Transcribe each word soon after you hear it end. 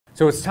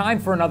So it's time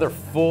for another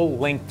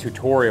full-length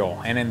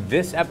tutorial, and in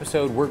this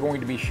episode we're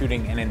going to be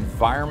shooting an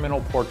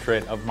environmental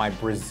portrait of my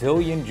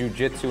Brazilian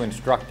Jiu-Jitsu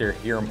instructor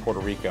here in Puerto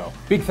Rico.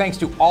 Big thanks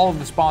to all of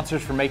the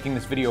sponsors for making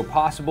this video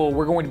possible.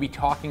 We're going to be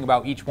talking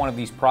about each one of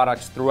these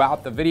products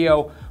throughout the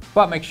video,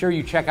 but make sure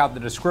you check out the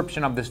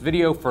description of this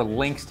video for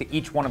links to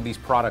each one of these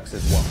products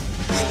as well.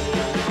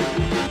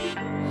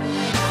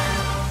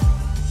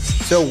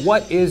 So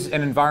what is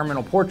an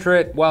environmental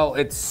portrait? Well,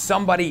 it's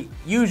somebody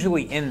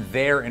usually in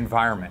their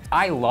environment.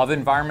 I love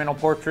environmental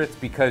portraits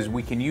because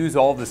we can use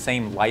all the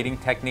same lighting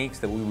techniques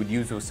that we would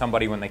use with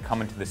somebody when they come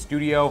into the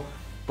studio,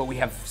 but we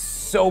have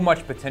so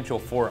much potential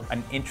for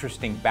an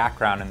interesting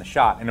background in the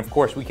shot. And of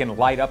course, we can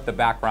light up the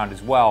background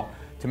as well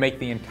to make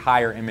the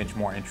entire image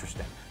more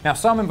interesting. Now,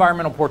 some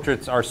environmental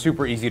portraits are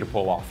super easy to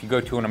pull off. You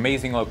go to an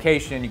amazing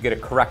location, you get a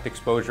correct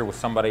exposure with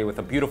somebody with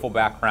a beautiful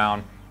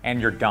background,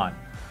 and you're done.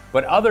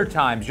 But other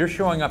times you're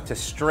showing up to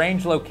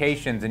strange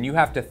locations and you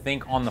have to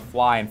think on the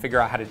fly and figure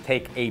out how to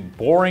take a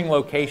boring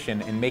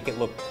location and make it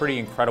look pretty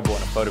incredible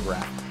in a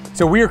photograph.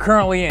 So we are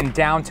currently in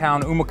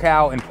downtown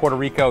Humacao in Puerto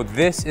Rico.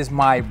 This is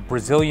my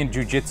Brazilian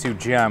Jiu-Jitsu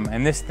gym,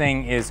 and this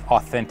thing is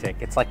authentic.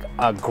 It's like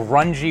a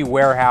grungy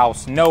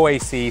warehouse, no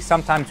AC.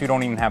 Sometimes we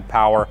don't even have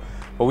power.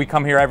 But we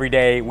come here every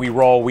day, we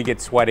roll, we get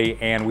sweaty,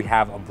 and we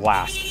have a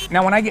blast.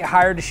 Now, when I get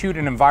hired to shoot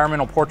an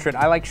environmental portrait,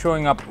 I like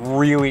showing up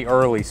really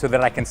early so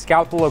that I can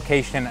scout the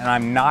location and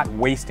I'm not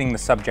wasting the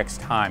subject's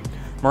time.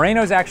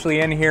 Moreno's actually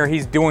in here,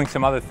 he's doing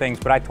some other things,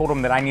 but I told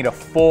him that I need a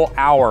full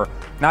hour,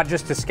 not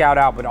just to scout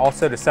out, but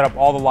also to set up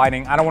all the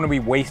lighting. I don't want to be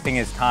wasting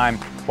his time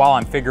while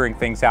I'm figuring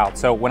things out.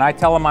 So when I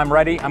tell him I'm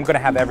ready, I'm gonna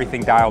have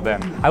everything dialed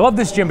in. I love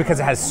this gym because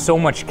it has so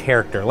much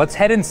character. Let's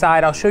head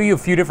inside. I'll show you a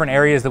few different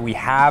areas that we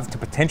have to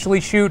potentially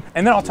shoot,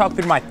 and then I'll talk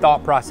through my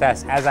thought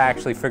process as I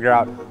actually figure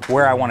out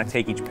where I want to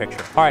take each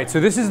picture. All right, so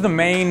this is the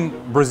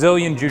main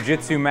Brazilian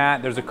Jiu-Jitsu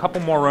mat. There's a couple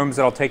more rooms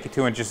that I'll take you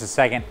to in just a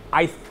second.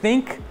 I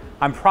think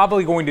I'm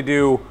probably going to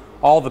do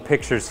all the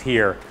pictures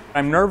here.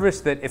 I'm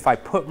nervous that if I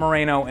put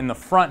Moreno in the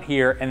front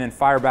here and then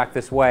fire back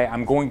this way,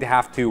 I'm going to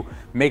have to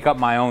make up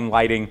my own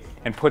lighting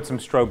and put some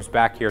strobes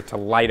back here to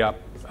light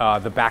up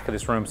the back of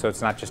this room so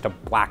it's not just a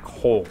black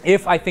hole.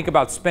 If I think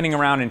about spinning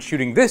around and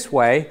shooting this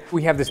way,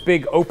 we have this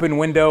big open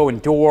window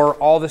and door,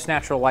 all this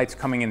natural light's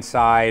coming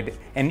inside,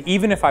 and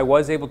even if I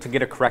was able to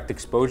get a correct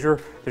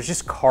exposure, there's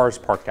just cars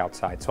parked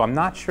outside, so I'm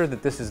not sure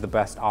that this is the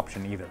best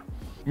option either.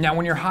 Now,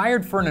 when you're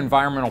hired for an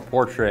environmental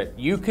portrait,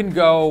 you can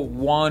go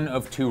one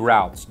of two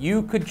routes.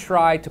 You could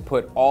try to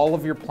put all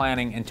of your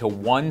planning into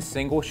one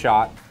single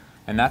shot,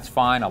 and that's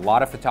fine. A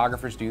lot of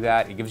photographers do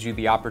that. It gives you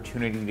the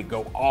opportunity to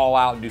go all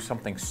out and do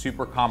something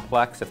super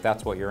complex if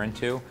that's what you're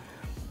into.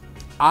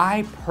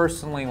 I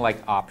personally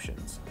like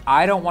options.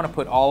 I don't want to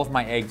put all of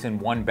my eggs in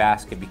one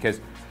basket because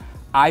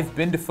I've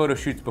been to photo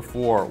shoots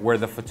before where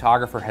the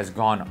photographer has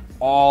gone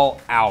all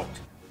out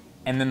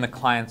and then the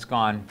client's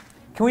gone,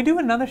 "Can we do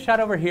another shot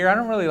over here? I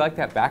don't really like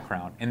that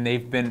background." And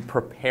they've been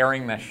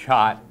preparing the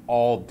shot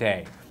all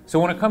day. So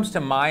when it comes to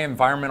my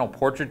environmental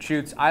portrait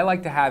shoots, I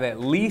like to have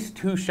at least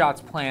 2 shots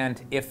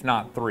planned, if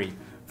not 3.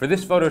 For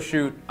this photo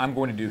shoot, I'm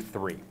going to do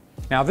 3.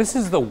 Now this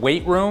is the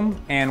weight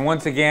room, and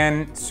once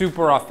again,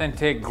 super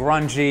authentic,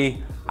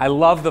 grungy. I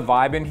love the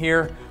vibe in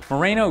here.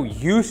 Moreno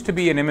used to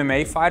be an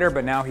MMA fighter,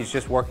 but now he's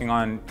just working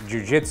on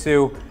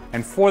jiu-jitsu.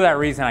 And for that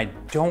reason, I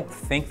don't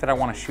think that I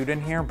want to shoot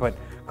in here, but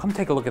come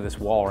take a look at this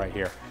wall right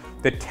here.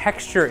 The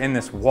texture in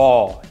this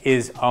wall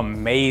is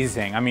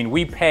amazing. I mean,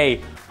 we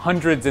pay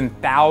hundreds and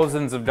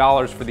thousands of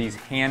dollars for these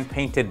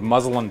hand-painted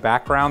muslin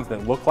backgrounds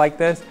that look like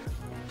this,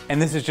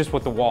 and this is just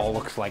what the wall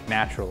looks like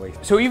naturally.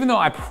 So even though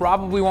I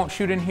probably won't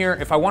shoot in here,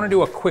 if I want to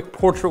do a quick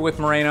portrait with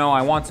Moreno,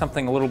 I want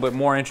something a little bit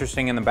more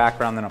interesting in the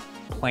background than a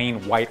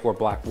plain white or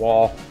black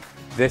wall,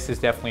 this is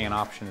definitely an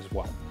option as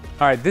well.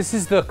 All right, this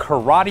is the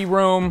karate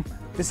room.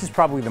 This is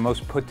probably the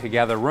most put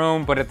together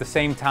room, but at the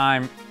same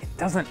time,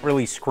 doesn't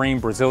really scream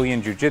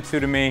Brazilian Jiu-Jitsu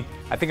to me.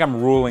 I think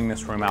I'm ruling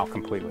this room out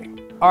completely.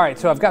 All right,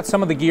 so I've got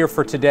some of the gear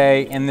for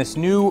today and this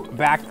new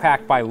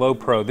backpack by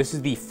Lowepro. This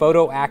is the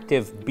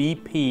Photoactive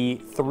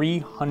BP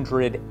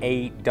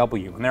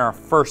 300AW, and they're our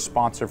first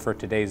sponsor for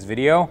today's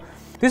video.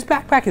 This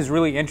backpack is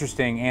really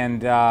interesting,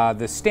 and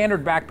the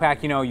standard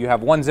backpack, you know, you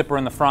have one zipper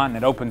in the front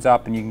and it opens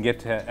up and you can get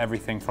to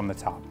everything from the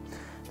top.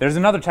 There's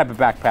another type of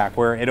backpack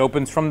where it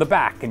opens from the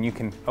back and you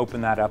can open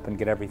that up and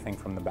get everything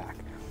from the back.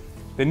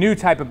 The new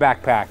type of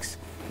backpacks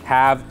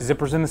have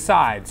zippers in the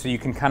side, so you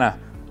can kind of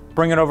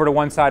bring it over to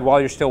one side while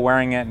you're still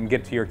wearing it and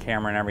get to your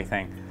camera and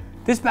everything.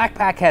 This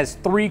backpack has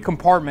 3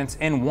 compartments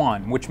in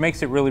one, which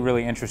makes it really,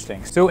 really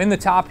interesting. So in the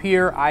top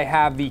here, I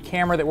have the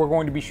camera that we're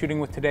going to be shooting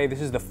with today. This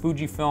is the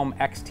FUJIFILM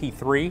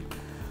X-T3,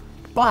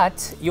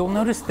 but you'll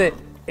notice that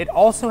it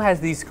also has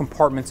these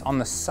compartments on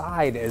the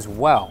side as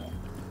well.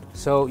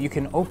 So you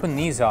can open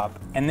these up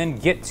and then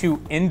get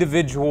to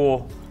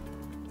individual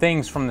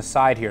things from the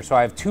side here. So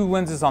I have 2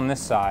 lenses on this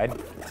side,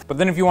 but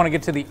then if you want to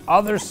get to the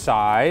other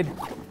side,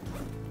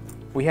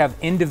 we have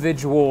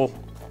individual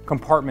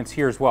compartments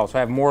here as well. So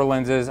I have more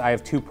lenses, I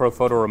have 2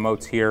 Profoto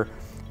remotes here,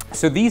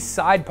 So these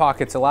side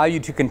pockets allow you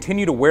to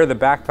continue to wear the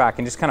backpack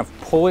and just kind of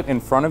pull it in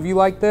front of you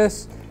like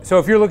this. So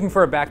if you're looking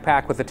for a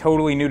backpack with a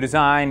totally new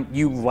design,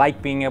 you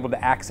like being able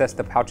to access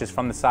the pouches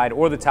from the side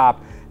or the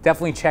top,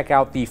 definitely check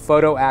out the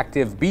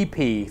PhotoActive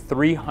BP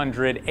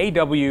 300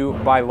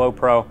 AW by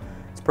Lowepro.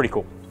 It's pretty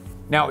cool.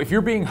 Now, if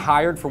you're being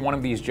hired for one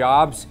of these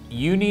jobs,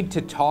 you need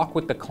to talk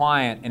with the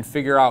client and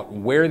figure out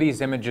where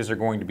these images are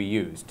going to be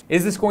used.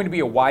 Is this going to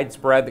be a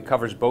widespread that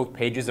covers both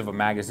pages of a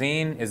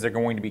magazine? Is there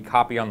going to be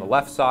copy on the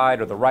left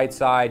side or the right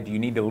side? Do you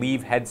need to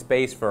leave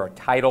headspace for a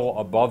title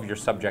above your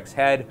subject's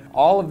head?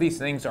 All of these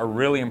things are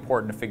really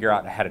important to figure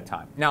out ahead of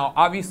time. Now,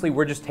 obviously,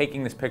 we're just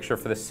taking this picture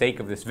for the sake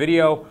of this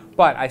video,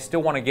 but I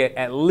still want to get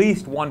at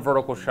least one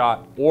vertical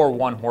shot or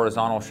one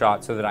horizontal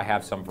shot so that I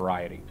have some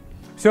variety.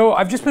 So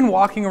I've just been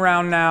walking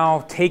around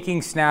now,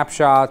 taking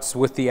snapshots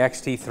with the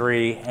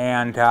X-T3,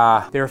 and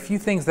there are a few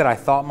things that I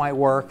thought might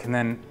work, and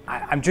then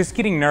I'm just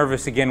getting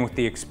nervous again with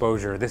the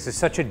exposure. This is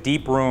such a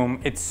deep room.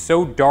 It's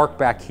so dark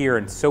back here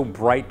and so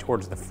bright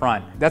towards the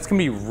front. That's gonna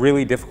be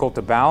really difficult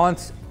to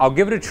balance. I'll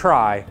give it a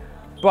try,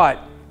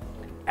 but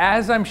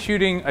as I'm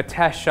shooting a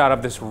test shot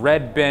of this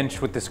red bench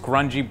with this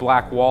grungy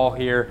black wall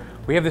here,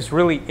 we have this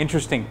really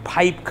interesting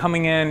pipe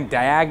coming in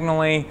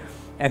diagonally,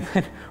 and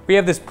then we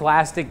have this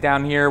plastic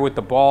down here with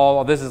the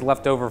ball. This is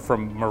left over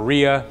from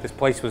Maria. This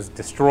place was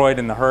destroyed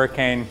in the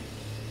hurricane.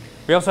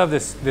 We also have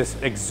this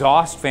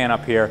exhaust fan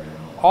up here.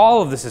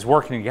 All of this is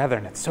working together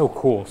and it's so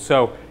cool.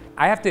 So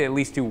I have to at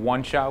least do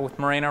one shot with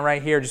Moreno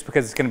right here just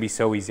because it's gonna be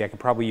so easy. I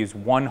could probably use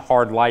one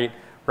hard light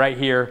right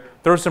here,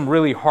 throw some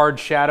really hard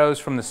shadows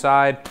from the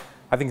side.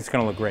 I think it's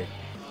gonna look great.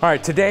 All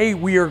right, today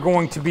we are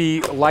going to be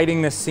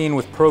lighting this scene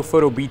with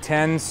Profoto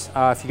B10s.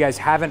 If you guys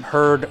haven't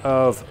heard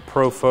of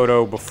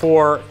Profoto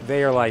before,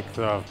 they are like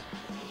the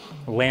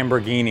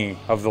Lamborghini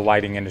of the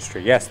lighting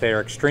industry. Yes, they are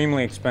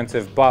extremely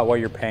expensive, but what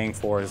you're paying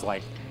for is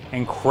like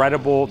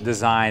incredible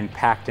design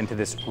packed into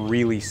this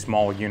really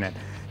small unit.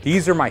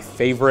 These are my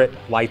favorite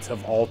lights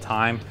of all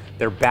time.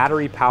 They're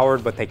battery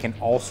powered, but they can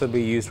also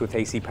be used with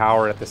AC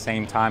power at the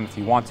same time if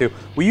you want to.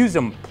 We use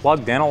them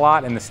plugged in a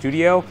lot in the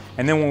studio,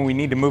 and then when we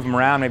need to move them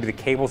around, maybe the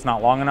cable's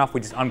not long enough,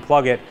 we just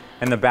unplug it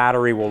and the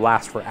battery will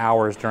last for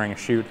hours during a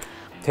shoot.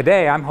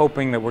 Today, I'm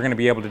hoping that we're gonna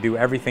be able to do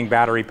everything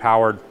battery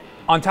powered.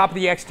 On top of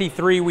the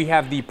X-T3, we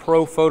have the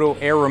Profoto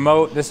Air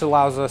Remote. This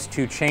allows us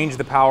to change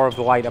the power of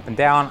the light up and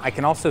down. I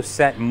can also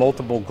set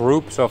multiple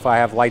groups, so if I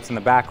have lights in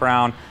the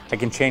background, I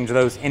can change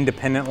those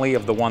independently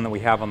of the one that we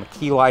have on the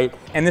key light.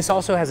 And this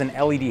also has an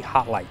LED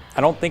hot light.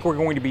 I don't think we're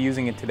going to be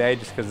using it today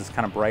just because it's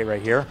kind of bright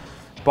right here.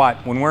 But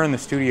when we're in the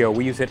studio,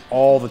 we use it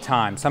all the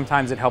time.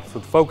 Sometimes it helps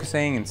with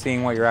focusing and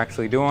seeing what you're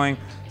actually doing.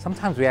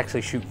 Sometimes we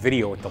actually shoot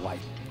video with the light.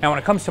 Now, when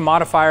it comes to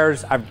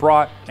modifiers, I've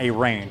brought a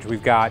range.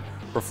 We've got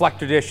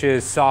reflector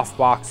dishes, soft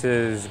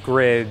boxes,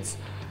 grids.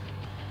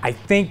 I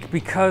think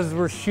because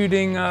we're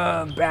shooting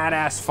a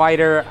badass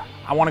fighter,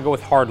 I want to go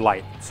with hard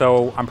light.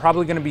 So I'm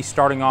probably going to be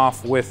starting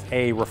off with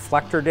a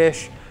reflector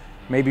dish,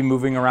 maybe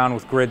moving around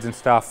with grids and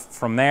stuff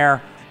from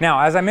there. Now,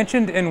 as I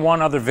mentioned in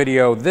one other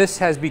video, this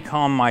has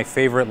become my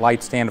favorite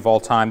light stand of all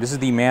time. This is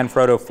the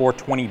Manfrotto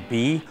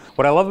 420B.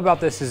 What I love about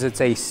this is it's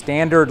a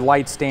standard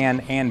light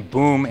stand and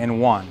boom in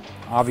one.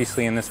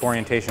 Obviously in this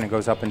orientation it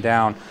goes up and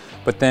down,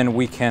 but then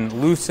we can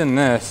loosen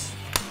this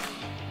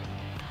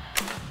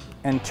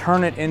and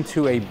turn it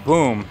into a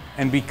boom.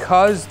 And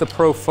because the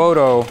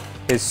Profoto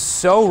is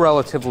so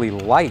relatively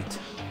light,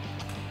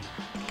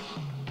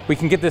 we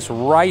can get this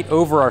right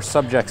over our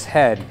subject's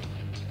head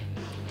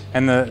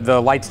and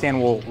the light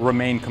stand will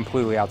remain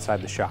completely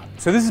outside the shot.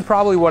 So this is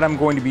probably what I'm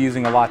going to be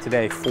using a lot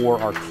today for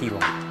our key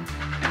light.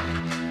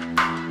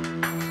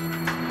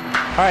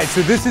 All right,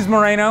 so this is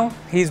Moreno.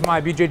 He's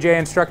my BJJ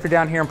instructor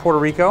down here in Puerto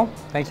Rico.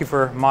 Thank you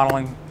for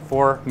modeling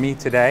for me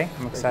today.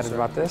 I'm excited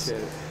about this.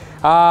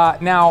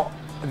 Now,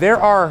 there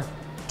are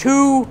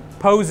two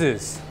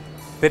poses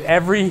that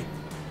every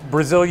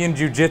Brazilian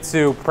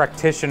Jiu-Jitsu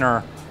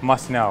practitioner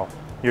must know.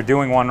 You're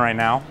doing one right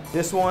now.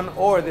 This one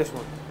or this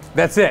one.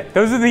 That's it.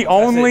 Those are the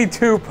only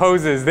two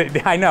poses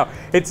that I know.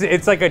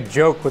 It's like a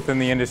joke within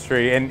the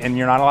industry, and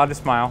you're not allowed to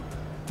smile.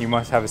 You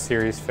must have a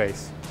serious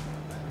face.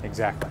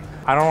 Exactly.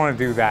 I don't want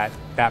to do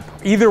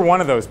either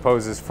one of those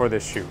poses for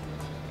this shoot.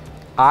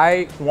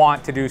 I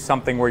want to do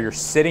something where you're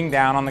sitting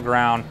down on the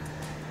ground,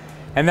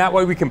 and that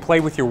way we can play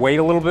with your weight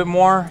a little bit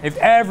more. If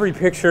every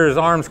picture is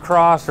arms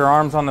crossed or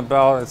arms on the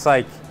belt, it's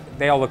like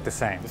they all look the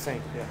same. The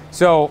same, yeah.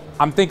 So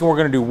I'm thinking we're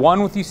going to do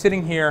one with you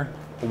sitting here,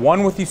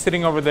 one with you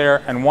sitting over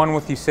there, and one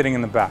with you sitting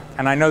in the back.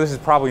 And I know this is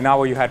probably not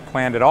what you had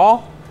planned at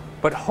all,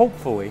 but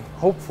hopefully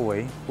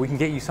we can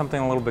get you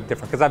something a little bit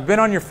different. Because I've been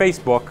on your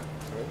Facebook,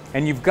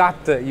 and you've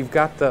got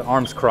the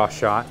arms cross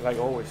shot. Like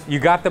always. You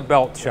got the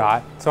belt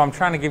shot, so I'm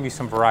trying to give you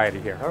some variety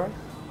here. All right.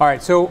 All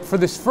right, so for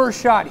this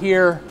first shot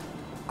here,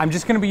 I'm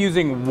just gonna be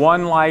using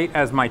one light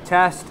as my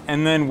test,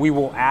 and then we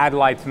will add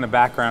lights in the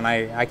background.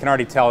 I can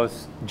already tell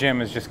this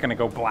gym is just gonna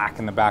go black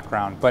in the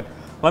background, but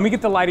let me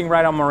get the lighting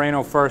right on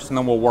Moreno first, and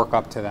then we'll work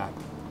up to that.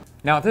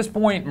 Now at this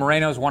point,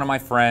 Moreno's one of my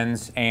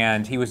friends,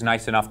 and he was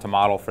nice enough to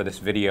model for this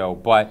video,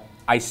 but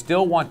I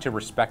still want to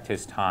respect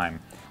his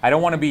time. I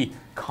don't want to be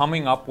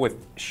coming up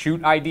with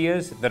shoot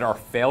ideas that are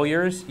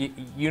failures.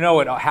 You know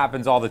it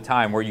happens all the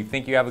time where you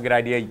think you have a good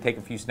idea, you take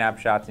a few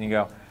snapshots and you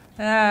go,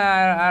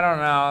 I don't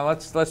know,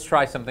 let's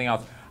try something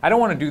else. I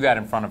don't want to do that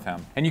in front of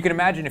him. And you can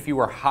imagine if you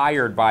were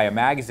hired by a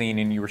magazine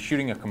and you were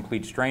shooting a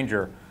complete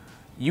stranger,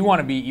 you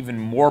want to be even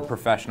more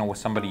professional with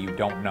somebody you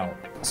don't know.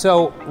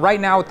 So right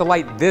now with the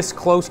light this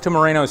close to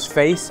Moreno's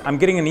face, I'm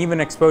getting an even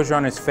exposure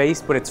on his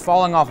face, but it's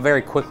falling off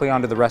very quickly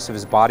onto the rest of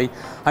his body.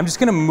 I'm just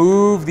gonna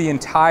move the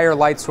entire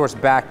light source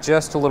back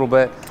just a little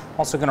bit.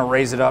 Also gonna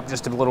raise it up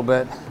just a little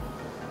bit.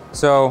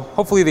 So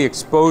hopefully the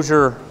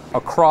exposure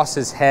across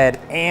his head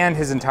and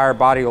his entire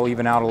body will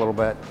even out a little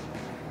bit.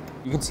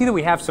 You can see that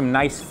we have some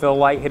nice fill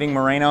light hitting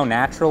Moreno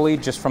naturally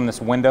just from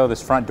this window,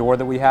 this front door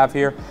that we have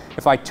here.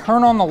 If I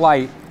turn on the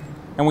light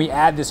and we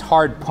add this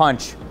hard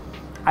punch,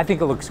 I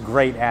think it looks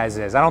great as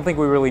is. I don't think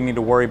we really need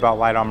to worry about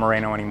light on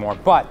Moreno anymore,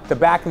 but the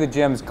back of the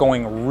gym's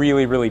going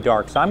really, really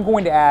dark. So I'm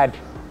going to add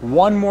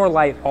one more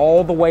light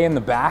all the way in the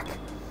back,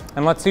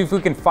 and let's see if we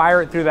can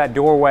fire it through that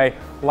doorway,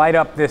 light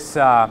up this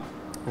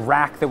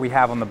rack that we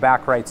have on the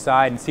back right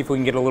side, and see if we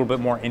can get a little bit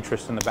more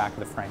interest in the back of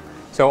the frame.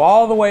 So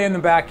all the way in the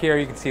back here,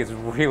 you can see it's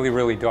really,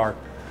 really dark.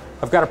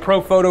 I've got a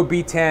Profoto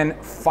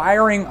B10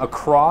 firing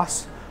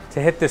across to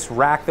hit this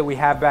rack that we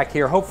have back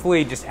here,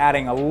 hopefully just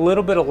adding a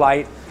little bit of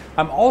light.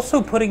 I'm also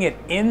putting it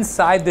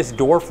inside this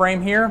door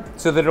frame here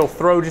so that it'll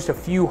throw just a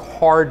few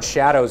hard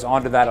shadows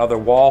onto that other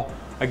wall.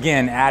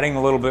 Again, adding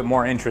a little bit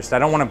more interest. I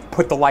don't want to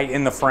put the light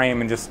in the frame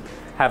and just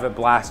have it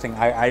blasting.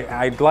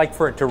 I'd like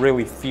for it to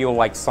really feel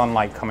like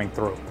sunlight coming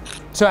through.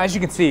 So as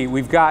you can see,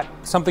 we've got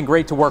something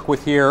great to work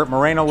with here.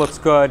 Moreno looks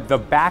good, the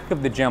back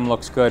of the gym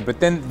looks good, but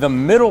then the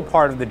middle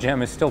part of the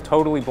gym is still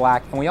totally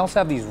black, and we also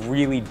have these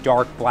really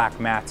dark black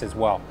mats as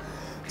well.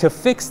 To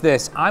fix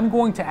this, I'm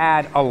going to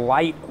add a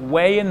light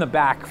way in the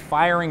back,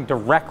 firing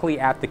directly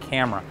at the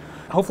camera.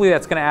 Hopefully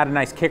that's gonna add a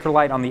nice kicker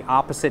light on the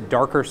opposite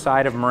darker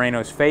side of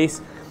Moreno's face.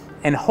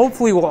 And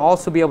hopefully we'll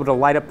also be able to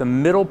light up the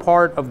middle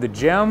part of the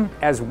gym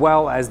as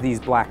well as these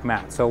black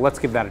mats. So let's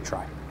give that a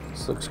try.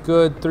 This looks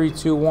good, 3,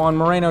 2, 1.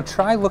 Moreno,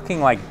 try looking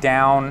like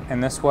down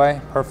and this way,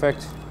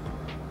 perfect.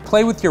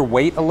 Play with your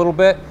weight a little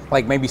bit,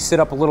 like maybe sit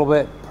up a little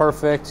bit,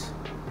 perfect.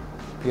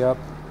 Yep.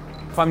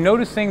 If I'm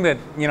noticing that,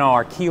 you know,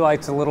 our key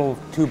light's a little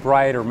too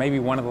bright, or maybe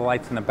one of the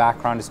lights in the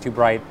background is too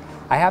bright,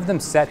 I have them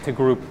set to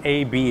group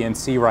A, B, and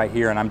C right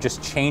here, and I'm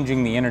just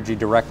changing the energy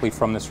directly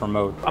from this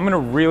remote. I'm gonna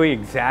really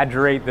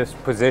exaggerate this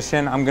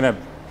position. I'm gonna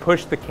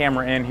push the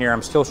camera in here.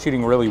 I'm still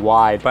shooting really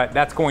wide, but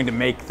that's going to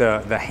make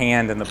the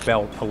hand and the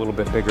belt a little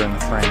bit bigger in the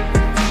frame.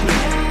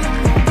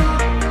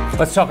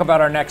 Let's talk about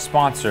our next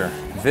sponsor.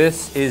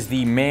 This is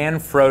the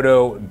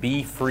Manfrotto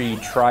Befree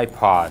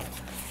tripod.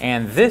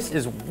 And this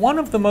is one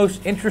of the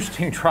most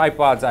interesting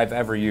tripods I've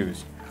ever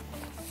used.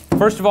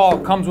 First of all,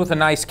 it comes with a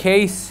nice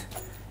case.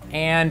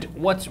 And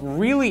what's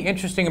really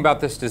interesting about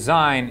this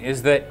design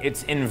is that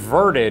it's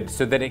inverted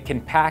so that it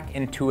can pack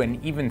into an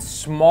even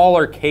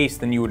smaller case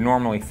than you would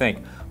normally think.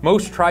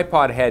 Most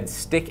tripod heads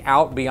stick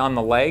out beyond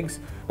the legs,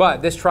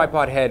 but this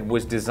tripod head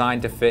was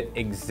designed to fit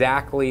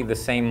exactly the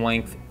same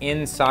length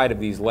inside of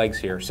these legs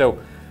here. So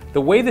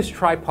the way this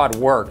tripod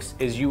works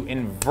is you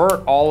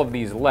invert all of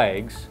these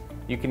legs.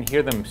 You can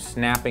hear them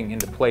snapping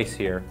into place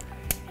here.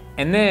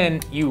 And then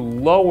you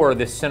lower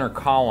this center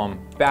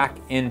column back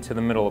into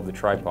the middle of the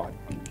tripod.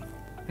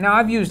 Now,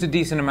 I've used a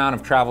decent amount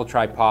of travel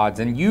tripods,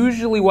 and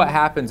usually what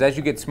happens as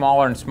you get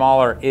smaller and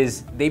smaller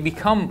is they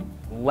become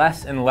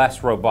less and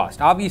less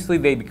robust. Obviously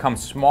they become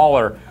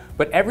smaller,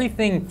 but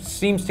everything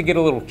seems to get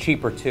a little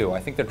cheaper too. I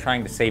think they're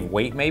trying to save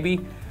weight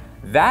maybe.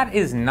 That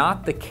is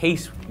not the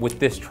case with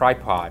this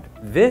tripod.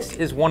 This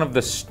is one of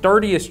the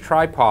sturdiest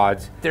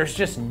tripods. There's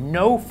just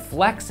no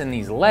flex in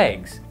these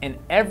legs. And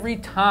every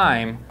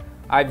time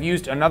I've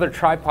used another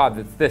tripod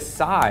that's this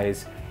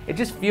size, it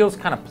just feels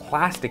kind of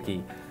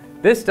plasticky.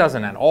 This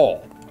doesn't at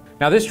all.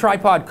 Now this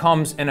tripod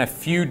comes in a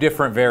few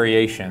different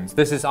variations.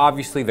 This is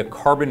obviously the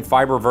carbon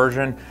fiber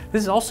version.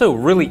 This is also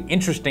really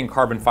interesting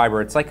carbon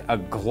fiber. It's like a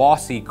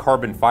glossy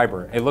carbon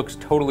fiber. It looks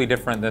totally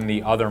different than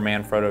the other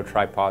Manfrotto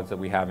tripods that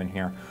we have in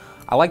here.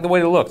 I like the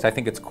way it looks. I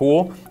think it's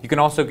cool. You can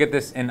also get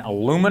this in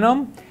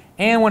aluminum.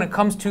 And when it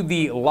comes to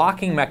the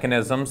locking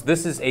mechanisms,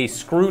 this is a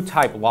screw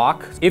type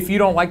lock. If you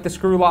don't like the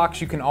screw locks,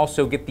 you can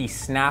also get the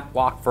snap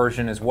lock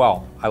version as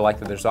well. I like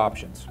that there's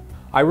options.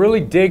 I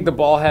really dig the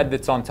ball head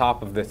that's on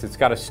top of this. It's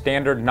got a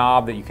standard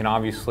knob that you can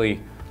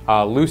obviously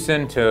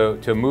loosen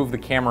to move the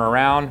camera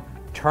around,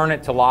 turn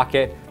it to lock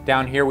it.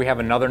 Down here we have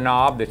another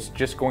knob that's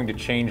just going to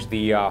change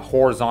the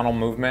horizontal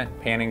movement,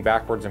 panning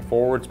backwards and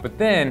forwards. But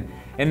then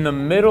in the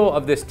middle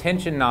of this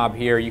tension knob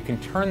here, you can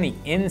turn the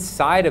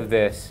inside of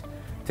this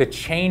to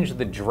change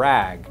the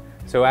drag.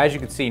 So as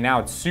you can see now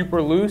it's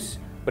super loose,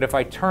 but if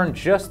I turn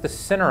just the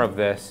center of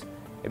this,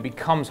 it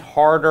becomes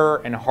harder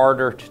and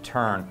harder to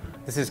turn.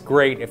 This is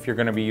great if you're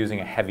gonna be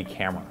using a heavy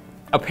camera.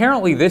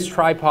 Apparently this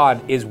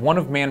tripod is one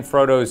of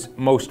Manfrotto's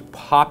most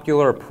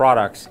popular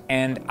products,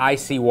 and I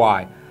see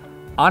why.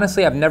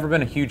 Honestly, I've never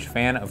been a huge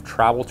fan of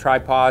travel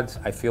tripods.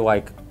 I feel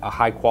like a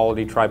high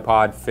quality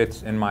tripod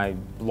fits in my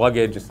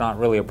luggage. It's not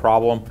really a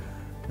problem.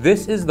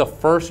 This is the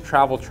first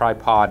travel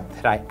tripod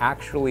that I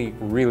actually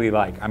really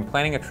like. I'm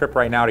planning a trip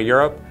right now to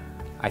Europe.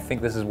 I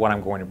think this is what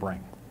I'm going to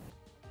bring.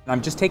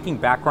 I'm just taking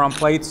background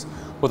plates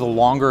with a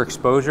longer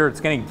exposure. It's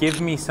going to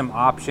give me some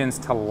options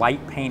to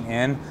light paint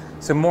in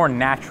some more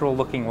natural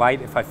looking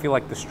light if I feel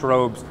like the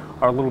strobes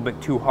are a little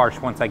bit too harsh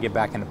once I get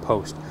back into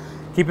post.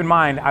 Keep in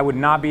mind, I would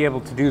not be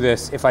able to do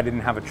this if I didn't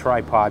have a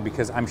tripod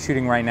because I'm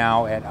shooting right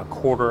now at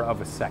 1/4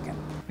 of a second.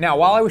 Now,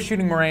 while I was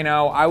shooting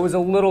Moreno, I was a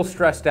little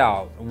stressed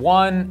out.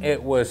 One,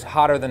 it was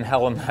hotter than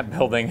hell in that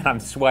building and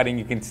I'm sweating.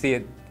 You can see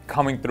it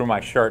coming through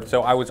my shirt.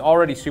 So I was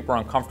already super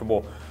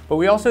uncomfortable, but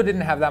we also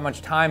didn't have that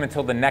much time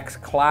until the next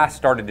class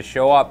started to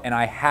show up and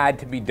I had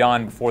to be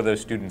done before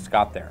those students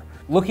got there.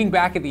 Looking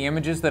back at the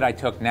images that I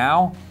took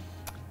now,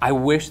 I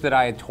wish that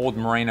I had told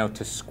Moreno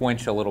to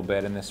squinch a little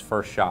bit in this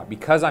first shot.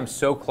 Because I'm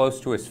so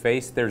close to his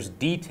face, there's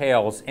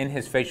details in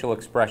his facial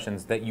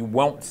expressions that you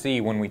won't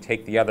see when we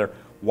take the other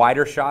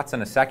wider shots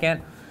in a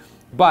second.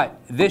 But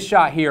this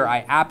shot here,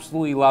 I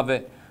absolutely love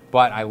it,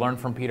 but I learned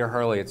from Peter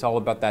Hurley, it's all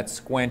about that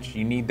squinch.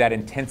 You need that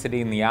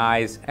intensity in the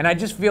eyes. And I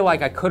just feel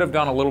like I could have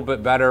done a little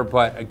bit better,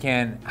 but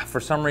again, for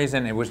some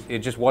reason, it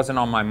just wasn't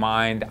on my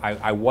mind.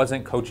 I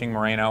wasn't coaching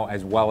Moreno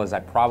as well as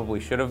I probably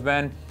should have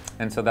been,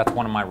 and so that's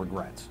one of my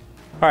regrets.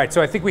 All right,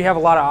 so I think we have a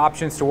lot of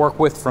options to work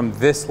with from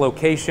this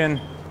location.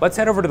 Let's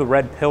head over to the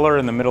red pillar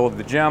in the middle of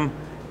the gym,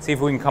 see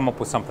if we can come up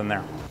with something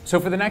there. So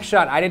for the next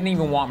shot, I didn't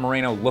even want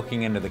Moreno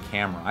looking into the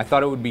camera. I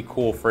thought it would be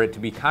cool for it to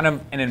be kind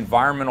of an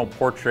environmental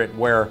portrait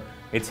where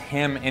it's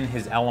him in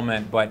his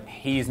element, but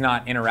he's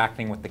not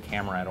interacting with the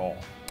camera at all.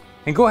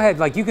 And go ahead,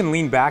 like you can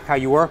lean back how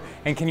you were,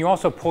 and can you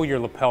also pull your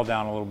lapel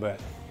down a little bit?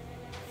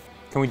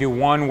 Can we do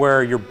one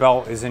where your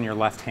belt is in your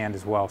left hand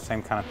as well,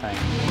 same kind of thing.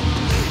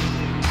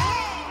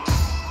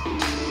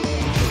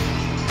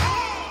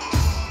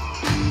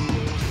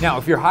 Now,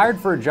 if you're hired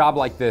for a job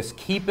like this,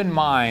 keep in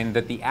mind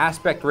that the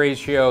aspect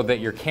ratio that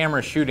your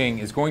camera is shooting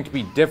is going to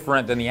be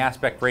different than the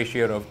aspect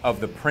ratio of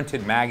the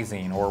printed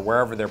magazine or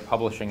wherever they're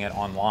publishing it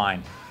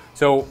online.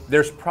 So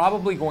there's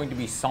probably going to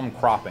be some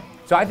cropping.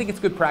 So I think it's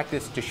good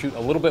practice to shoot a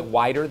little bit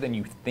wider than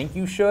you think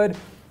you should,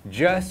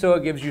 just so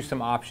it gives you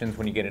some options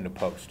when you get into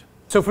post.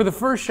 So for the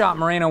first shot,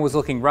 Moreno was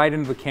looking right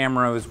into the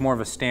camera. It was more of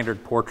a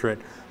standard portrait.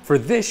 For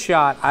this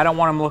shot, I don't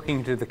want him looking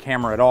into the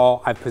camera at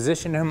all. I've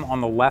positioned him on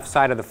the left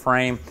side of the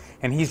frame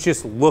and he's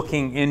just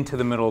looking into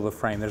the middle of the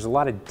frame. There's a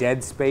lot of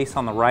dead space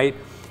on the right.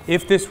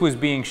 If this was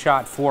being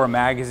shot for a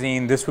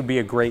magazine, this would be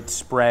a great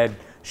spread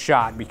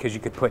shot because you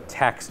could put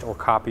text or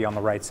copy on the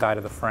right side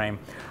of the frame.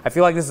 I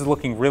feel like this is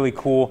looking really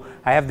cool.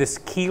 I have this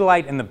key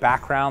light in the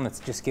background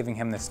that's just giving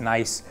him this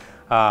nice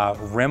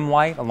rim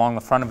light along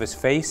the front of his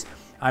face.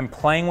 I'm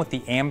playing with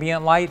the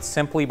ambient light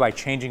simply by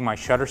changing my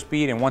shutter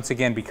speed, and once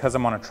again, because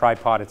I'm on a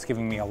tripod, it's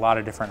giving me a lot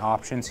of different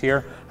options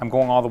here. I'm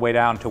going all the way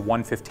down to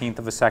 1/15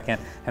 of a second,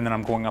 and then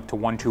I'm going up to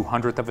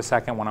 1/200th of a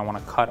second when I want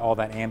to cut all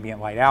that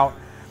ambient light out.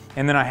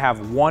 And then I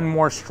have one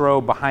more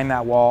strobe behind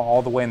that wall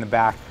all the way in the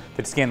back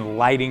that's again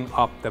lighting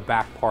up the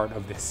back part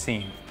of this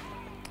scene.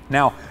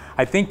 Now,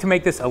 I think to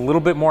make this a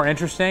little bit more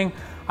interesting,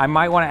 I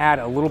might want to add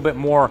a little bit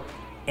more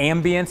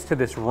ambience to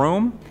this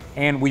room,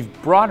 and we've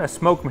brought a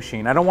smoke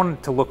machine. I don't want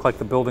it to look like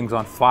the building's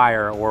on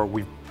fire or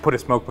we've put a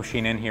smoke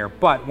machine in here,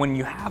 but when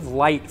you have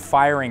light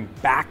firing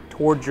back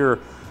towards your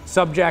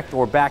subject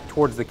or back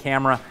towards the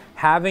camera,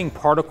 having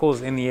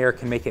particles in the air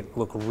can make it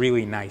look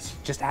really nice,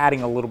 just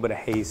adding a little bit of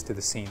haze to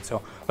the scene.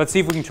 So let's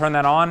see if we can turn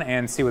that on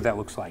and see what that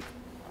looks like.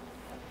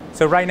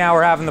 So right now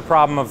we're having the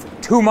problem of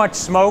too much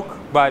smoke,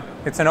 but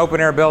it's an open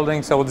air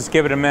building, so we'll just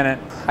give it a minute.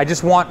 I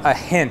just want a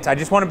hint. I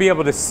just want to be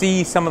able to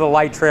see some of the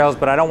light trails,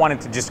 but I don't want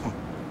it to just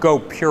go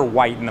pure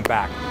white in the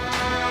back.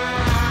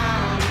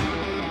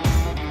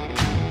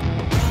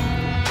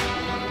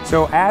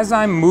 So as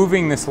I'm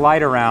moving this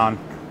light around,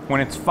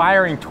 when it's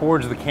firing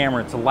towards the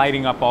camera, it's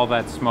lighting up all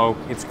that smoke.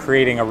 It's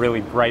creating a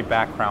really bright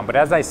background. But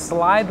as I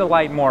slide the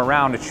light more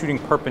around, it's shooting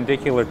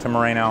perpendicular to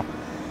Moreno.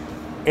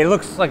 It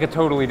looks like a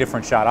totally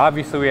different shot.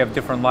 Obviously we have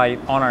different light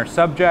on our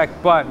subject,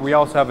 but we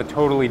also have a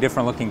totally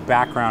different looking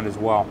background as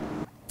well.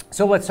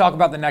 So let's talk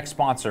about the next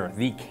sponsor.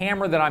 The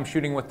camera that I'm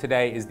shooting with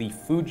today is the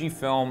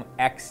FUJIFILM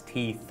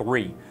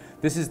X-T3.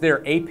 This is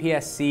their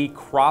APS-C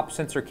crop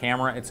sensor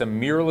camera. It's a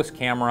mirrorless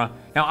camera.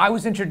 Now, I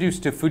was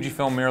introduced to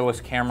Fujifilm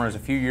mirrorless cameras a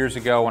few years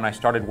ago when I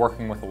started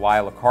working with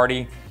Elia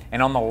Liccardi.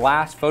 And on the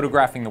last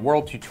Photographing the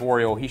World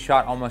tutorial, he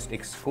shot almost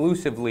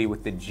exclusively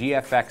with the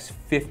GFX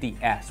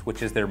 50S,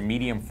 which is their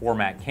medium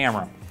format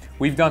camera.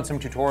 We've done some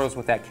tutorials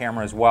with that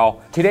camera as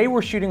well. Today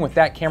we're shooting with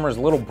that camera's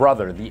little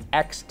brother, the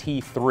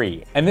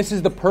X-T3. And this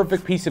is the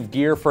perfect piece of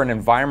gear for an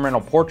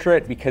environmental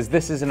portrait because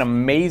this is an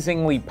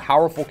amazingly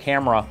powerful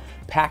camera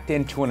packed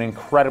into an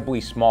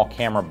incredibly small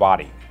camera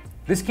body.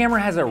 This camera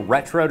has a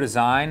retro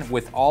design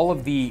with all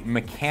of the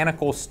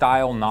mechanical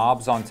style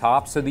knobs on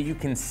top so that you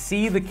can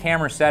see the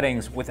camera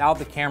settings without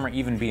the camera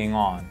even being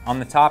on. On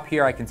the top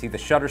here, I can see the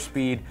shutter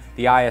speed,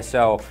 the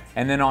ISO,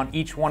 and then on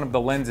each one of the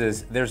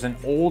lenses, there's an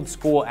old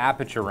school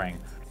aperture ring.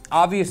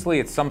 Obviously,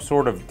 it's some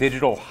sort of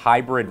digital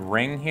hybrid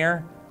ring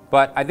here,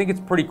 but I think it's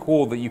pretty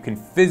cool that you can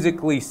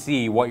physically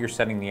see what you're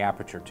setting the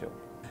aperture to.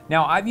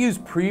 Now, I've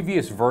used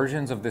previous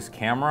versions of this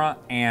camera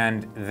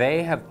and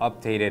they have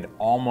updated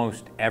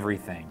almost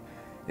everything.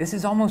 This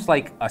is almost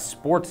like a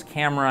sports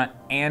camera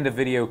and a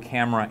video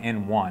camera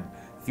in one.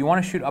 If you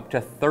want to shoot up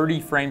to 30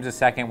 frames a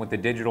second with the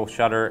digital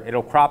shutter,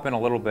 it'll crop in a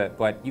little bit,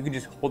 but you can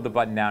just hold the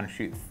button down and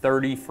shoot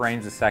 30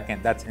 frames a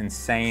second. That's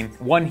insane.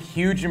 One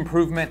huge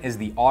improvement is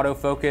the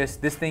autofocus.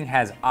 This thing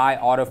has eye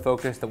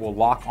autofocus that will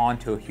lock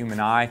onto a human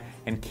eye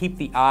and keep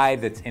the eye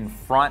that's in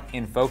front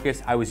in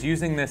focus. I was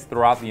using this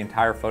throughout the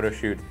entire photo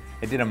shoot.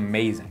 It did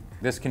amazing.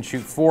 This can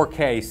shoot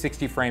 4K,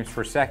 60 frames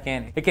per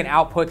second. It can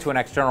output to an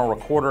external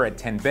recorder at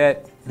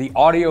 10-bit. The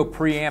audio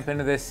preamp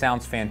into this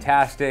sounds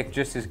fantastic,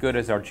 just as good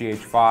as our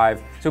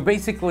GH5. So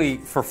basically,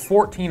 for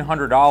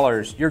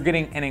 $1,400, you're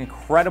getting an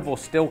incredible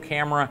still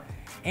camera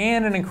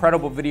and an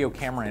incredible video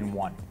camera in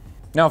one.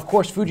 Now, of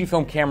course,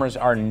 Fujifilm cameras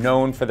are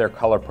known for their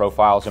color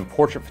profiles, and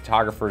portrait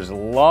photographers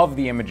love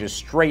the images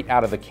straight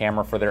out of the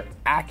camera for their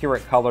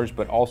accurate colors,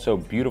 but also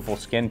beautiful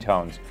skin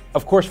tones.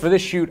 Of course, for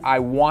this shoot, I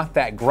want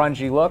that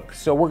grungy look,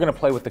 so we're gonna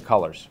play with the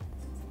colors.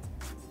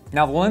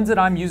 Now, the lens that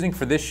I'm using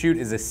for this shoot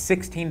is a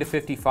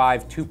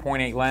 16-55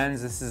 2.8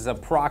 lens. This is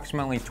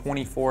approximately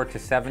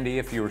 24-70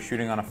 if you were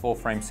shooting on a full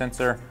frame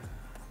sensor.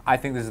 I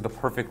think this is the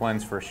perfect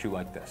lens for a shoot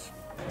like this.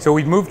 So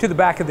we've moved to the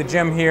back of the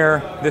gym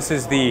here. This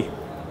is the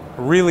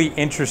really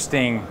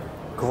interesting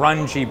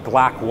grungy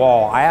black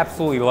wall. I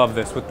absolutely love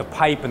this with the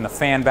pipe and the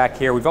fan back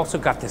here. We've also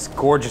got this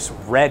gorgeous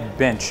red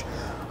bench.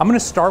 I'm gonna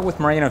start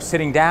with Moreno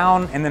sitting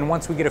down, and then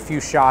once we get a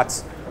few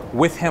shots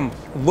with him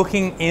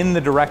looking in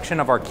the direction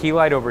of our key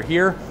light over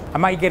here, I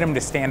might get him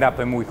to stand up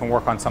and we can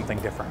work on something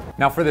different.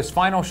 Now for this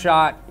final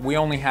shot, we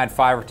only had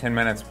 5 or 10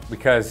 minutes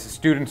because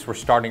students were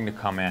starting to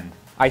come in.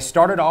 I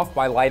started off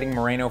by lighting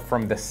Moreno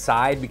from the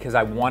side because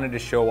I wanted to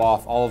show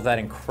off all of that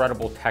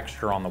incredible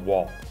texture on the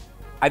wall.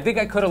 I think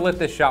I could have lit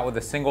this shot with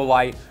a single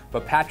light,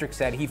 but Patrick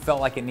said he felt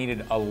like it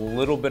needed a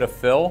little bit of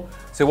fill.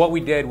 So what we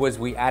did was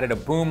we added a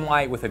boom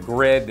light with a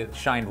grid that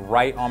shined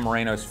right on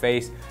Moreno's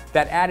face.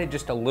 That added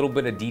just a little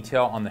bit of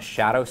detail on the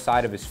shadow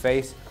side of his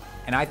face,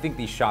 and I think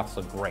these shots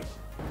look great.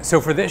 So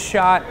for this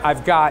shot,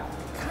 I've got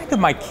kind of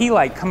my key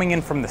light coming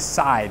in from the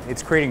side.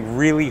 It's creating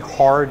really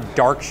hard,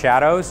 dark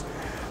shadows.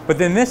 But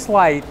then this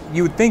light,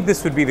 you would think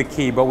this would be the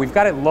key, but we've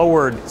got it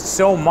lowered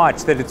so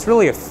much that it's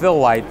really a fill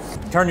light.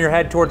 Turn your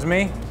head towards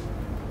me.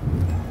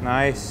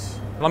 Nice.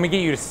 Let me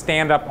get you to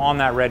stand up on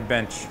that red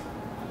bench.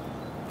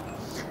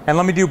 And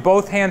let me do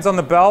both hands on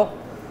the belt.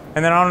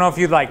 And then I don't know if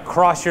you'd like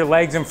cross your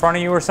legs in front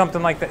of you or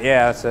something like that.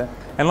 Yeah, that's it.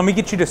 And let me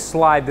get you to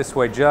slide this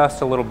way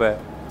just a little bit.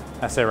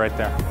 That's it right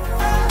there.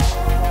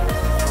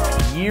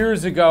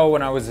 Years ago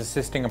when I was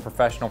assisting a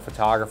professional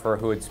photographer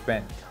who had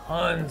spent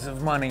tons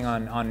of money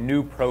on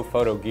new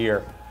Profoto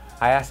gear,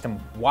 I asked him,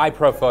 why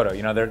Profoto?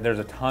 You know, there's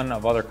a ton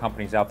of other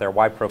companies out there,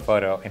 why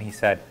Profoto? And he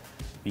said,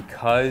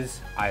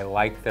 because I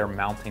like their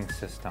mounting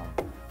system.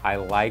 I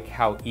like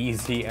how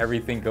easy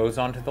everything goes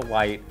onto the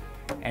light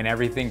and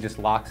everything just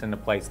locks into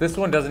place. This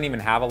one doesn't even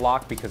have a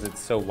lock because it's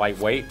so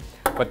lightweight,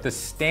 but the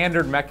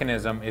standard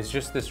mechanism is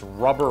just this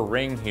rubber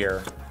ring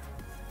here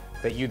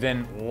that you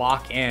then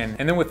lock in,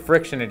 and then with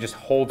friction, it just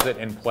holds it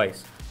in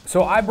place.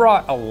 So I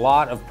brought a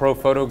lot of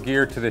Profoto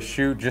gear to the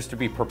shoot just to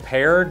be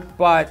prepared,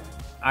 but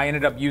I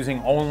ended up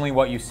using only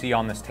what you see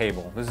on this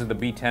table. This is the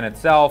B10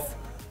 itself,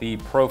 the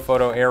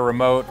Profoto Air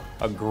remote,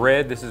 a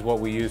grid, this is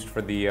what we used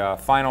for the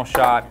final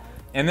shot,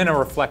 and then a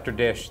reflector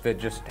dish that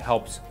just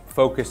helps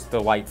focus the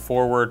light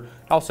forward.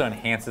 It also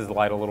enhances the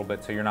light a little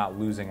bit so you're not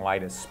losing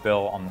light as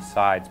spill on the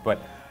sides.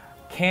 But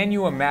can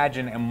you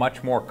imagine a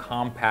much more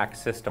compact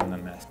system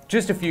than this?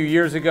 Just a few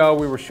years ago,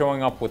 we were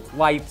showing up with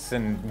lights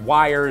and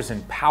wires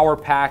and power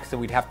packs that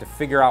we'd have to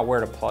figure out where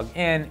to plug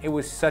in. It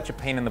was such a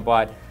pain in the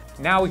butt.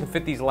 Now we can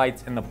fit these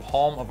lights in the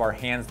palm of our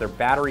hands. They're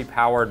battery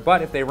powered,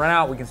 but if they run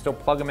out, we can still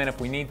plug them in if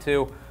we need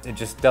to. It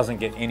just doesn't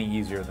get any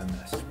easier than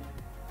this.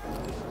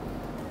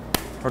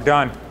 We're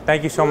done.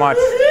 Thank you so much.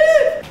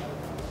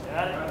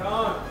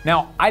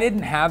 Now, I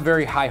didn't have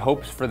very high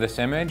hopes for this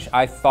image.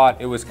 I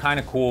thought it was kind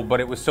of cool, but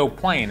it was so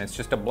plain. It's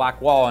just a black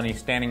wall and he's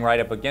standing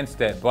right up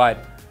against it.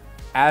 But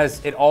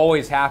as it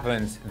always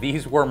happens,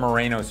 these were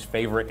Moreno's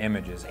favorite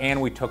images, and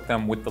we took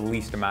them with the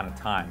least amount of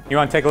time. You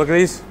want to take a look at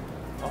these?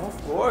 Oh,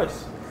 of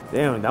course.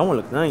 Damn, that one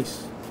looked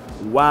nice.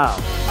 Wow.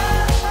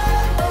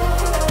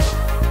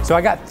 So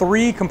I got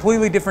 3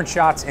 completely different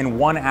shots in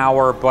 1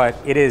 hour, but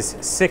it is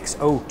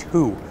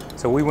 6:02.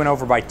 So we went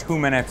over by 2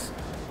 minutes.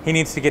 He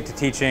needs to get to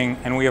teaching,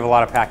 and we have a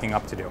lot of packing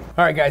up to do.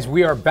 All right, guys,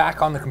 we are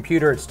back on the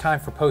computer. It's time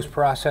for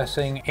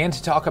post-processing and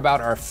to talk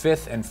about our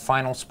 5th and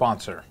final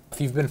sponsor. If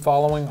you've been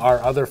following our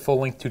other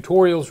full-length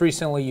tutorials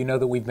recently, you know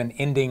that we've been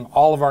ending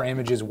all of our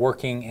images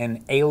working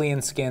in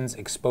Alien Skins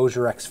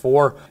Exposure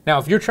X4. Now,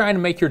 if you're trying to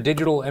make your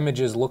digital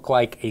images look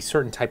like a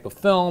certain type of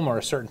film or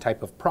a certain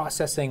type of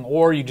processing,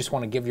 or you just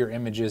want to give your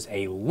images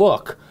a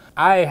look,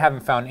 I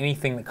haven't found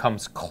anything that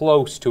comes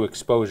close to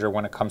exposure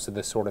when it comes to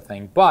this sort of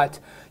thing, but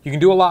you can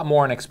do a lot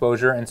more in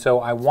exposure, and so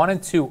I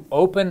wanted to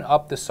open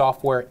up the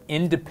software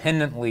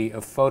independently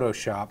of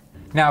Photoshop.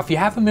 Now, if you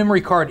have a memory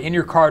card in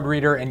your card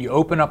reader and you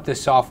open up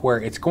this software,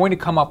 it's going to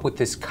come up with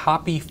this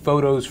copy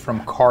photos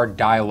from card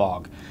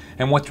dialog.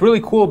 And what's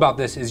really cool about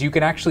this is you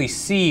can actually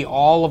see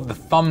all of the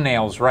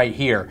thumbnails right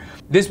here.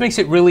 This makes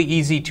it really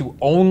easy to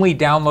only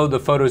download the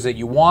photos that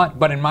you want,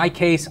 but in my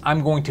case,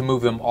 I'm going to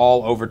move them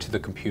all over to the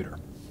computer.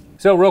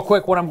 So real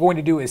quick, what I'm going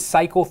to do is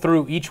cycle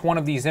through each one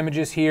of these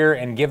images here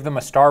and give them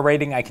a star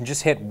rating. I can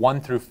just hit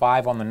 1 through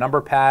 5 on the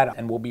number pad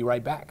and we'll be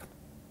right back.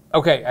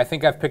 Okay, I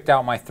think I've picked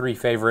out my 3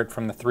 favorite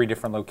from the 3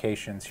 different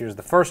locations. Here's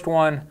the first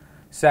one,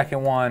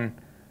 second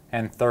one,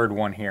 and third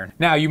one here.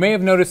 Now, you may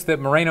have noticed that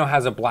Moreno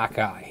has a black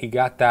eye. He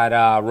got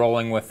that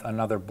rolling with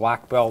another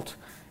black belt,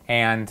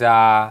 and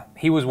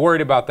he was worried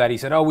about that. He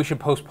said, oh, we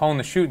should postpone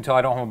the shoot until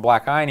I don't have a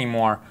black eye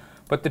anymore.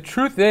 But the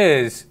truth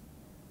is,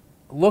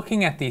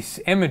 looking at these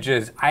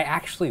images, I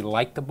actually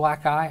like the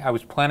black eye. I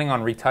was planning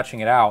on retouching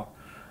it out,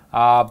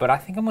 but I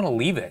think I'm gonna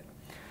leave it.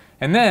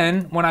 And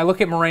then, when I look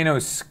at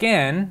Moreno's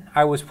skin,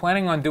 I was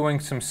planning on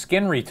doing some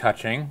skin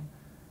retouching.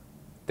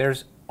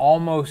 There's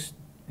almost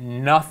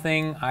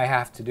nothing I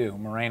have to do.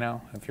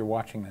 Moreno, if you're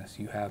watching this,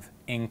 you have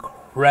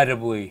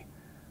incredibly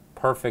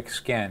perfect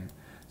skin.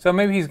 So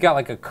maybe he's got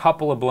like a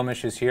couple of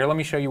blemishes here. Let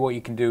me show you what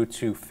you can do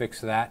to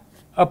fix that.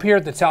 Up here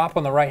at the top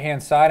on the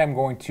right-hand side, I'm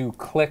going to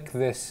click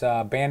this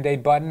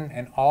Band-Aid button,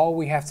 and all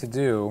we have to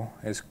do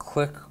is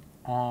click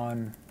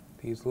on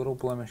these little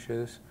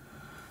blemishes.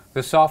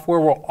 The software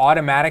will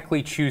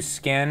automatically choose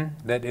skin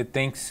that it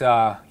thinks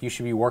you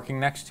should be working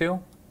next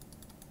to.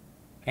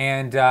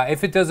 And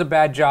if it does a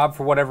bad job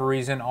for whatever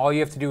reason, all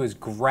you have to do is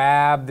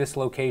grab this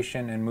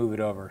location and move it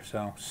over.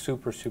 So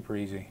super, super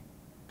easy.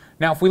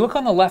 Now, if we look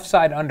on the left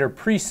side under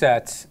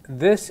presets,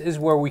 this is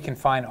where we can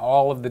find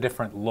all of the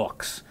different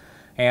looks.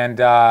 And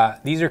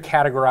these are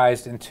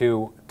categorized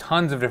into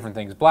tons of different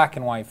things. Black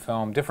and white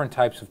film, different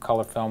types of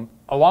color film.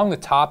 Along the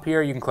top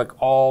here, you can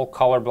click all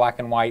color, black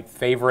and white,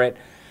 favorite.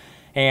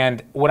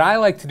 And what I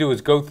like to do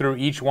is go through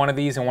each one of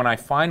these, and when I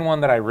find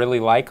one that I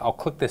really like, I'll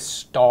click this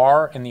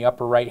star in the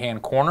upper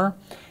right-hand corner,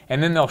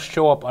 and then they'll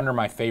show up under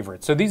my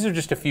favorites. So these are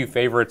just a few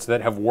favorites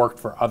that have worked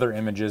for other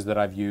images that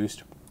I've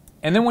used.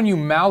 And then when you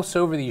mouse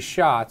over these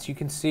shots, you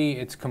can see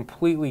it's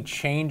completely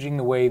changing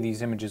the way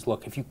these images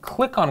look. If you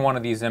click on one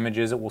of these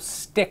images, it will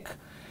stick,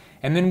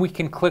 and then we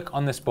can click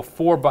on this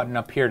before button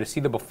up here to see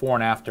the before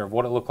and after of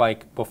what it looked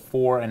like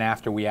before and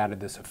after we added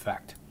this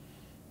effect.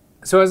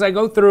 So as I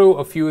go through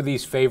a few of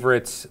these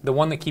favorites, the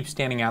one that keeps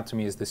standing out to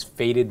me is this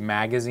faded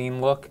magazine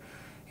look,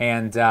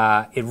 and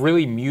it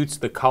really mutes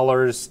the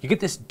colors. You get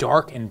this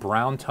dark and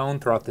brown tone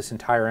throughout this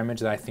entire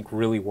image that I think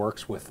really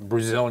works with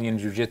Brazilian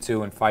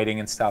jiu-jitsu and fighting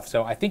and stuff,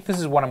 so I think this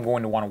is what I'm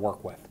going to want to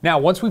work with. Now,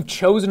 once we've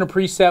chosen a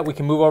preset, we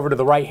can move over to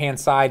the right-hand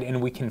side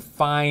and we can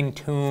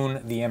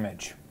fine-tune the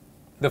image.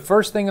 The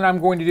first thing that I'm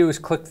going to do is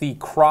click the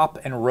crop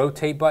and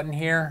rotate button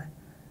here,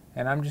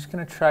 and I'm just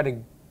going to try to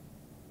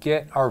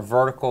get our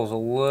verticals a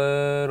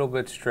little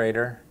bit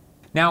straighter.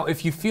 Now,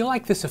 if you feel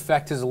like this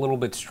effect is a little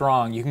bit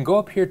strong, you can go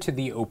up here to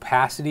the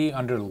opacity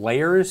under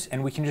layers,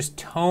 and we can just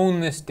tone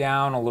this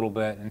down a little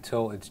bit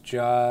until it's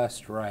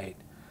just right.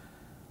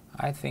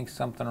 I think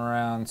something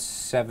around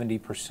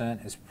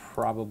 70% is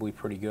probably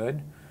pretty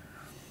good.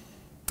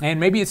 And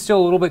maybe it's still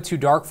a little bit too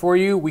dark for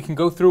you. We can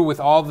go through with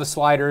all of the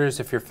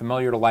sliders. If you're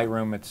familiar to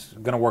Lightroom, it's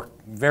gonna work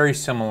very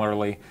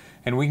similarly.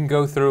 And we can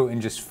go through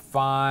and just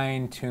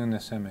fine tune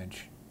this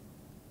image.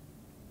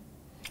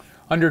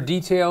 Under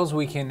details,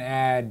 we can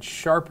add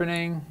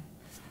sharpening,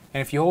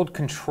 and if you hold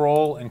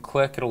Control and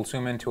click, it'll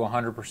zoom into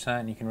 100%,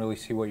 and you can really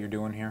see what you're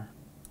doing here.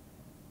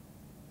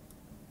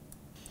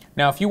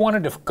 Now, if you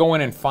wanted to go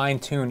in and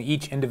fine-tune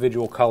each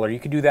individual color, you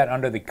could do that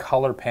under the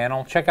color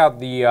panel. Check out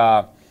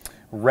the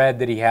red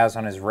that he has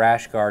on his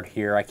rash guard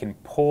here. I can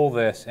pull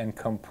this and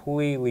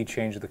completely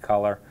change the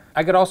color.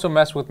 I could also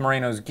mess with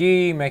Moreno's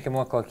gi, make him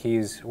look like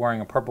he's wearing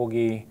a purple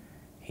gi.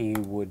 He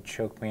would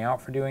choke me out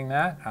for doing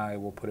that. I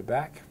will put it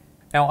back.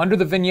 Now, under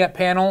the vignette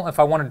panel, if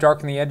I want to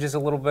darken the edges a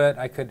little bit,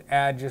 I could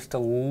add just a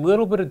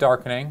little bit of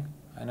darkening.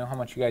 I know how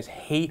much you guys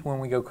hate when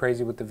we go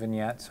crazy with the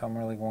vignette, so I'm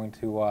really going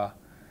to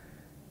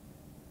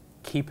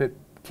keep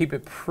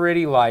it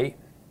pretty light,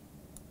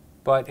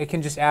 but it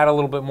can just add a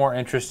little bit more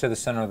interest to the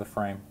center of the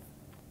frame.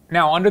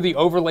 Now, under the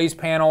overlays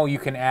panel, you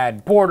can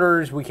add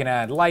borders, we can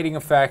add lighting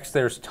effects,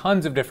 there's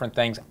tons of different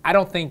things. I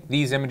don't think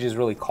these images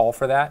really call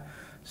for that,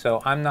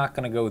 so I'm not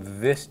going to go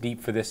this deep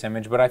for this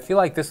image, but I feel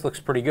like this looks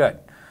pretty good.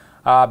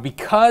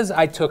 Because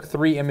I took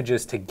 3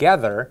 images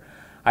together,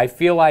 I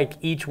feel like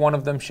each one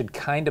of them should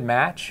kind of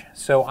match,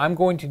 so I'm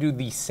going to do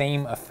the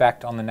same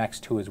effect on the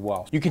next two as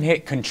well. You can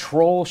hit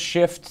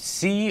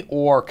Control-Shift-C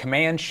or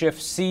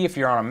Command-Shift-C if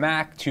you're on a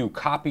Mac to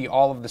copy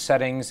all of the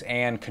settings,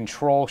 and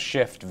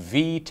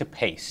Control-Shift-V to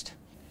paste.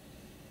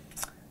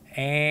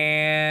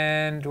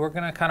 And we're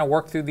gonna kind of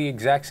work through the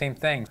exact same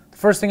thing. The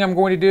first thing I'm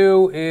going to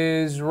do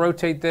is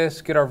rotate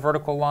this, get our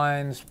vertical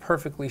lines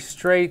perfectly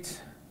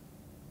straight.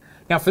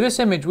 Now for this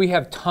image, we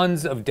have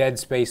tons of dead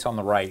space on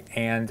the right,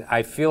 and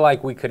I feel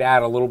like we could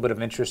add a little bit of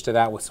interest to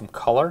that with some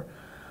color.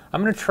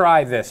 I'm gonna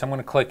try this. I'm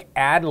gonna click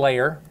Add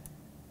Layer,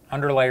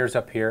 under Layers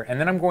up here, and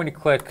then I'm going to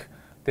click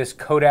this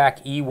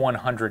Kodak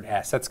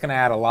E100S. That's gonna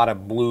add a lot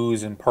of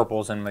blues and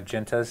purples and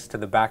magentas to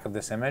the back of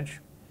this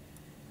image.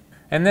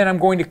 And then I'm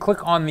going to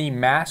click on the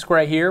mask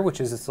right here,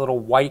 which is this little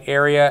white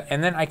area,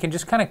 and then I can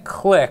just kind of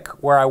click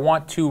where I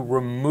want to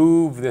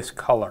remove this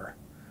color.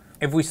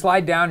 If we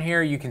slide down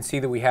here, you can see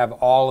that we have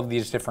all of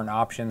these different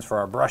options for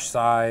our brush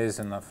size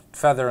and the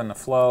feather and the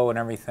flow and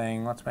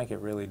everything. Let's make it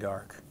really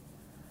dark.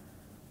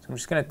 So I'm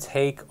just gonna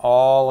take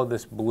all of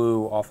this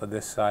blue off of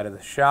this side of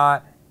the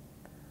shot.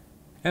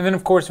 And then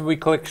of course, if we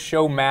click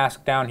Show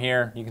Mask down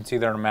here, you can see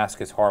that our mask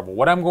is horrible.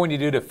 What I'm going to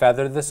do to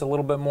feather this a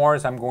little bit more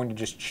is I'm going to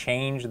just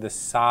change the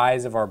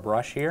size of our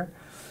brush here.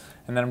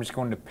 And then I'm just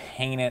going to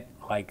paint it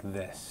like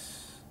this.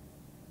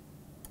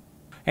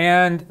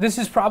 And this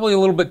is probably a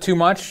little bit too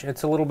much.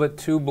 It's a little bit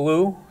too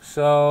blue.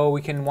 So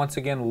we can once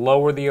again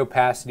lower the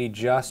opacity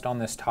just on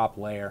this top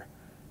layer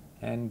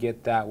and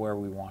get that where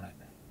we want it.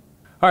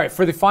 All right,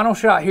 for the final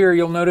shot here,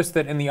 you'll notice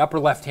that in the upper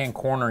left-hand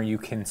corner, you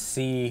can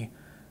see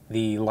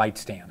the light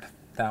stand.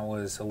 That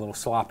was a little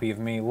sloppy of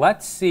me.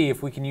 Let's see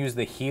if we can use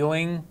the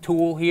healing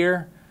tool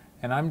here,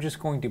 and I'm just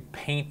going to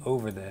paint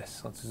over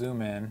this. Let's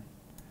zoom in,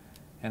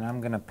 and I'm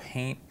gonna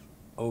paint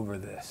over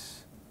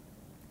this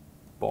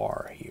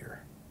bar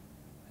here.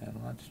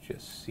 And let's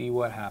just see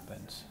what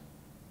happens.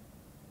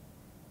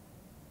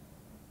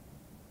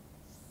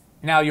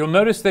 Now you'll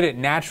notice that it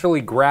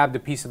naturally grabbed a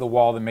piece of the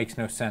wall that makes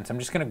no sense. I'm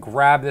just gonna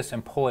grab this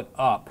and pull it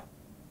up.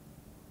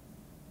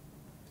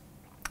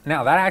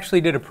 Now that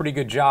actually did a pretty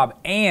good job,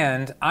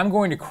 and I'm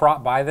going to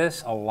crop by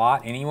this a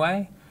lot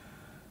anyway.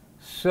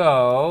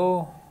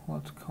 So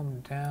let's come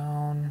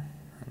down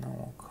and then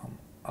we'll come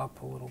up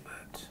a little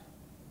bit.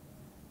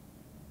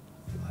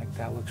 I feel like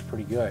that looks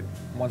pretty good.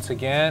 Once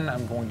again,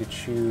 I'm going to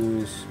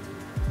choose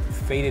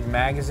Faded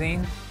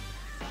Magazine.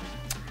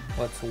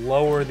 Let's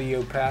lower the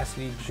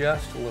opacity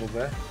just a little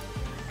bit.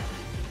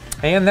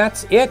 And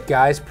that's it,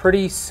 guys.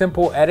 Pretty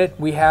simple edit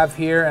we have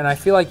here, and I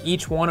feel like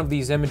each one of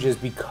these images,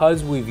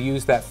 because we've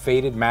used that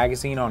Faded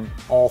Magazine on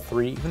all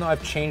three, even though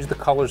I've changed the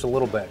colors a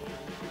little bit,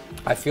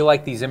 I feel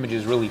like these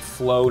images really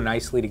flow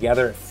nicely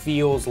together. It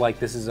feels like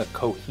this is a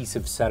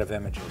cohesive set of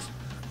images.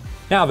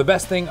 Now, the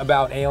best thing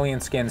about Alien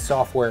Skin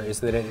software is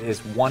that it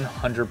is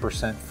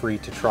 100% free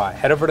to try.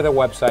 Head over to their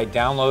website,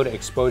 download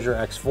Exposure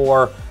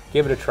X4,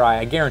 give it a try.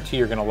 I guarantee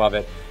you're gonna love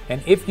it.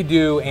 And if you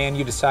do and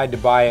you decide to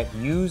buy it,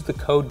 use the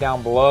code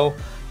down below.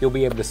 You'll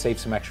be able to save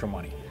some extra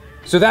money.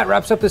 So that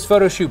wraps up this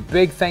photo shoot.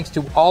 Big thanks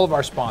to all of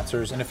our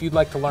sponsors. And if you'd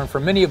like to learn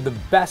from many of the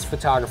best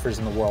photographers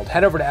in the world,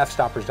 head over to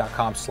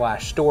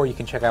fstoppers.com/store. You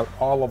can check out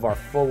all of our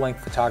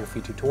full-length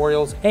photography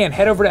tutorials. And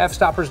head over to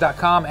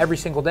fstoppers.com every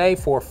single day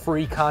for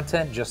free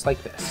content just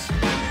like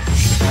this.